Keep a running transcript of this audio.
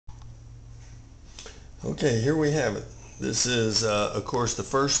Okay, here we have it. This is, of course, the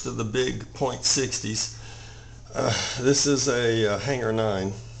first of the big .60s. This is a Hangar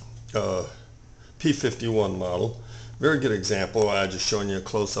 9 P-51 model. Very good example. I just showing you a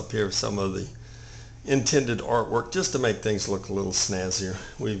close-up here of some of the intended artwork just to make things look a little snazzier.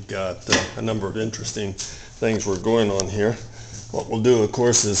 We've got a number of interesting things we're going on here. What we'll do, of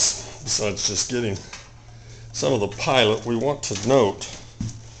course, is besides just getting some of the pilot, we want to note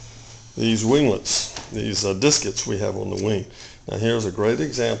these winglets, these diskets we have on the wing. Now here's a great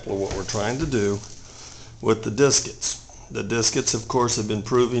example of what we're trying to do with the diskets. The diskets, of course, have been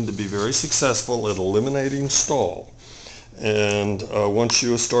proving to be very successful at eliminating stall. And once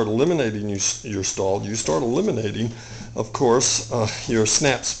you start eliminating your stall, you start eliminating, of course, your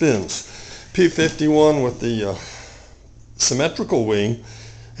snap spins. P-51 with the symmetrical wing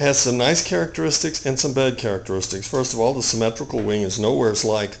has some nice characteristics and some bad characteristics. First of all, the symmetrical wing is nowhere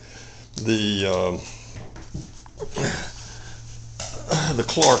like the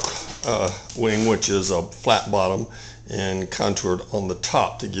Clark wing, which is a flat bottom and contoured on the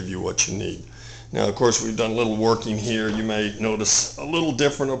top to give you what you need. Now, of course, we've done a little working here. You may notice a little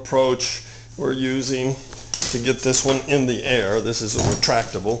different approach we're using to get this one in the air. This is a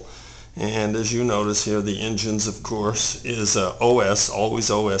retractable, and as you notice here, the engines, of course, is OS, always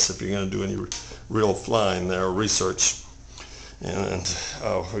OS if you're going to do any real flying there, research. And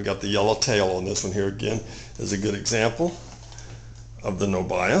we got the yellow tail on this one here again is a good example of the no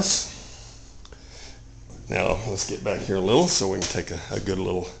bias. Now let's get back here a little so we can take a good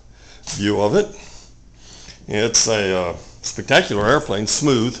little view of it. It's a spectacular airplane,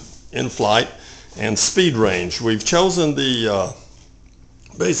 smooth in flight and speed range. We've chosen the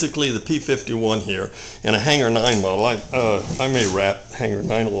basically the P-51 here in a Hangar 9 model. I may rap Hangar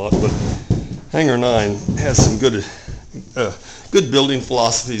 9 a lot, but Hangar 9 has some good building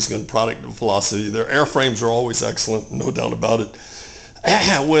philosophies, good product philosophy. Their airframes are always excellent, no doubt about it.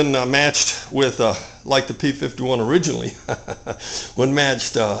 When matched with, like the P-51 originally, when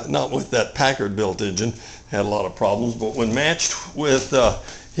matched not with that Packard built engine, had a lot of problems, but when matched with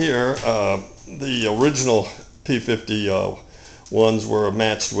here, the original P-51s were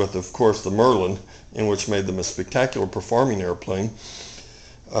matched with, of course, the Merlin, in which made them a spectacular performing airplane.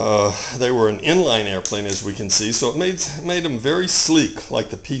 They were an inline airplane, as we can see, so it made them very sleek, like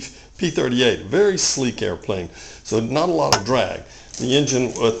the P-38, very sleek airplane, so not a lot of drag. The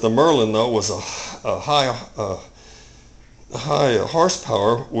engine with the Merlin, though, was a high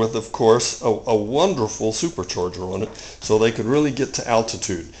horsepower with, of course, a wonderful supercharger on it, so they could really get to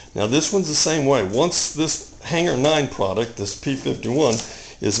altitude. Now this one's the same way. Once this Hangar 9 product, this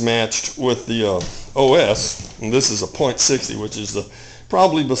P-51, is matched with the OS, and this is a .60, which is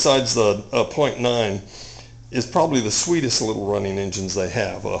probably besides the .9, is probably the sweetest little running engines they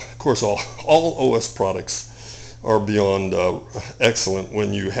have. Of course, all OS products are beyond excellent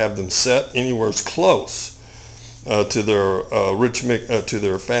when you have them set anywhere close to their to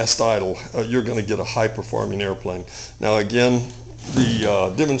their fast idle. You're going to get a high performing airplane. Now again,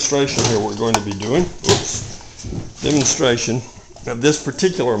 the demonstration here we're going to be doing, demonstration of this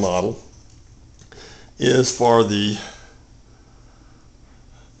particular model is for the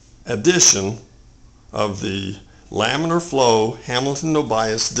addition of the laminar flow Hamilton no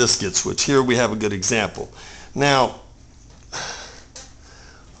bias diskets, which here we have a good example. Now,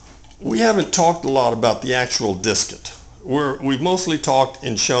 we haven't talked a lot about the actual disket. We've mostly talked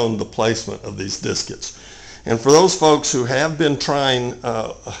and shown the placement of these diskets. And for those folks who have been trying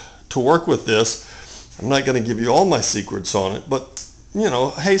to work with this, I'm not going to give you all my secrets on it, but you know,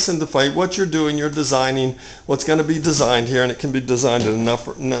 hasten to faith. What you're doing, you're designing what's going to be designed here, and it can be designed in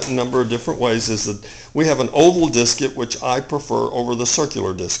a number of different ways. Is that we have an oval disket, which I prefer over the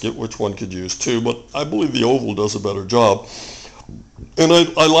circular disket, which one could use too, but I believe the oval does a better job. And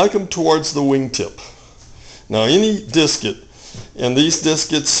I like them towards the wingtip. Now any disket, and these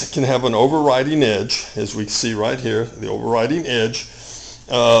diskets can have an overriding edge, as we see right here, the overriding edge.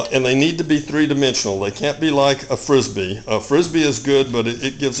 And they need to be three-dimensional. They can't be like a Frisbee. A Frisbee is good, but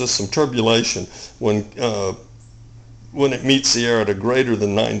it gives us some turbulation when it meets the air at a greater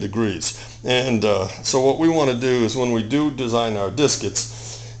than 9 degrees. And so what we want to do is when we do design our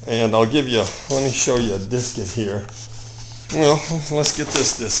diskets, and I'll give you, let me show you a disket here. Well, let's get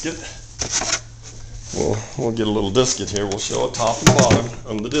this disket. We'll get a little disket here. We'll show a top and bottom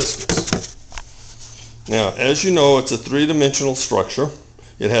of the diskets. Now, as you know, it's a three-dimensional structure.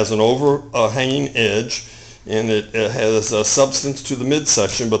 It has an overhanging edge, and it has a substance to the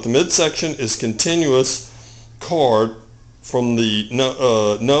midsection, but the midsection is continuous chord from the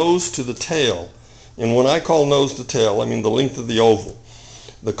nose to the tail. And when I call nose to tail, I mean the length of the oval.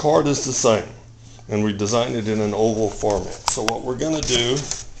 The chord is the same. and we designed it in an oval format. So what we're going to do,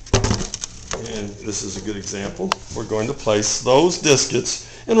 and this is a good example, we're going to place those diskets,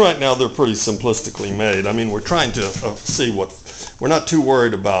 and right now they're pretty simplistically made. I mean, we're trying to see what, we're not too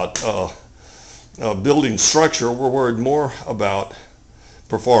worried about building structure. We're worried more about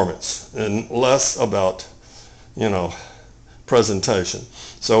performance and less about, you know, presentation.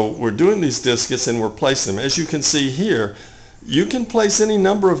 So we're doing these diskets and we're placing them. As you can see here, you can place any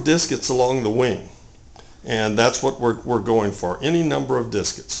number of diskets along the wing, and that's what we're going for, any number of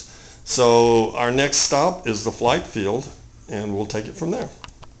diskets. So our next stop is the flight field, and we'll take it from there.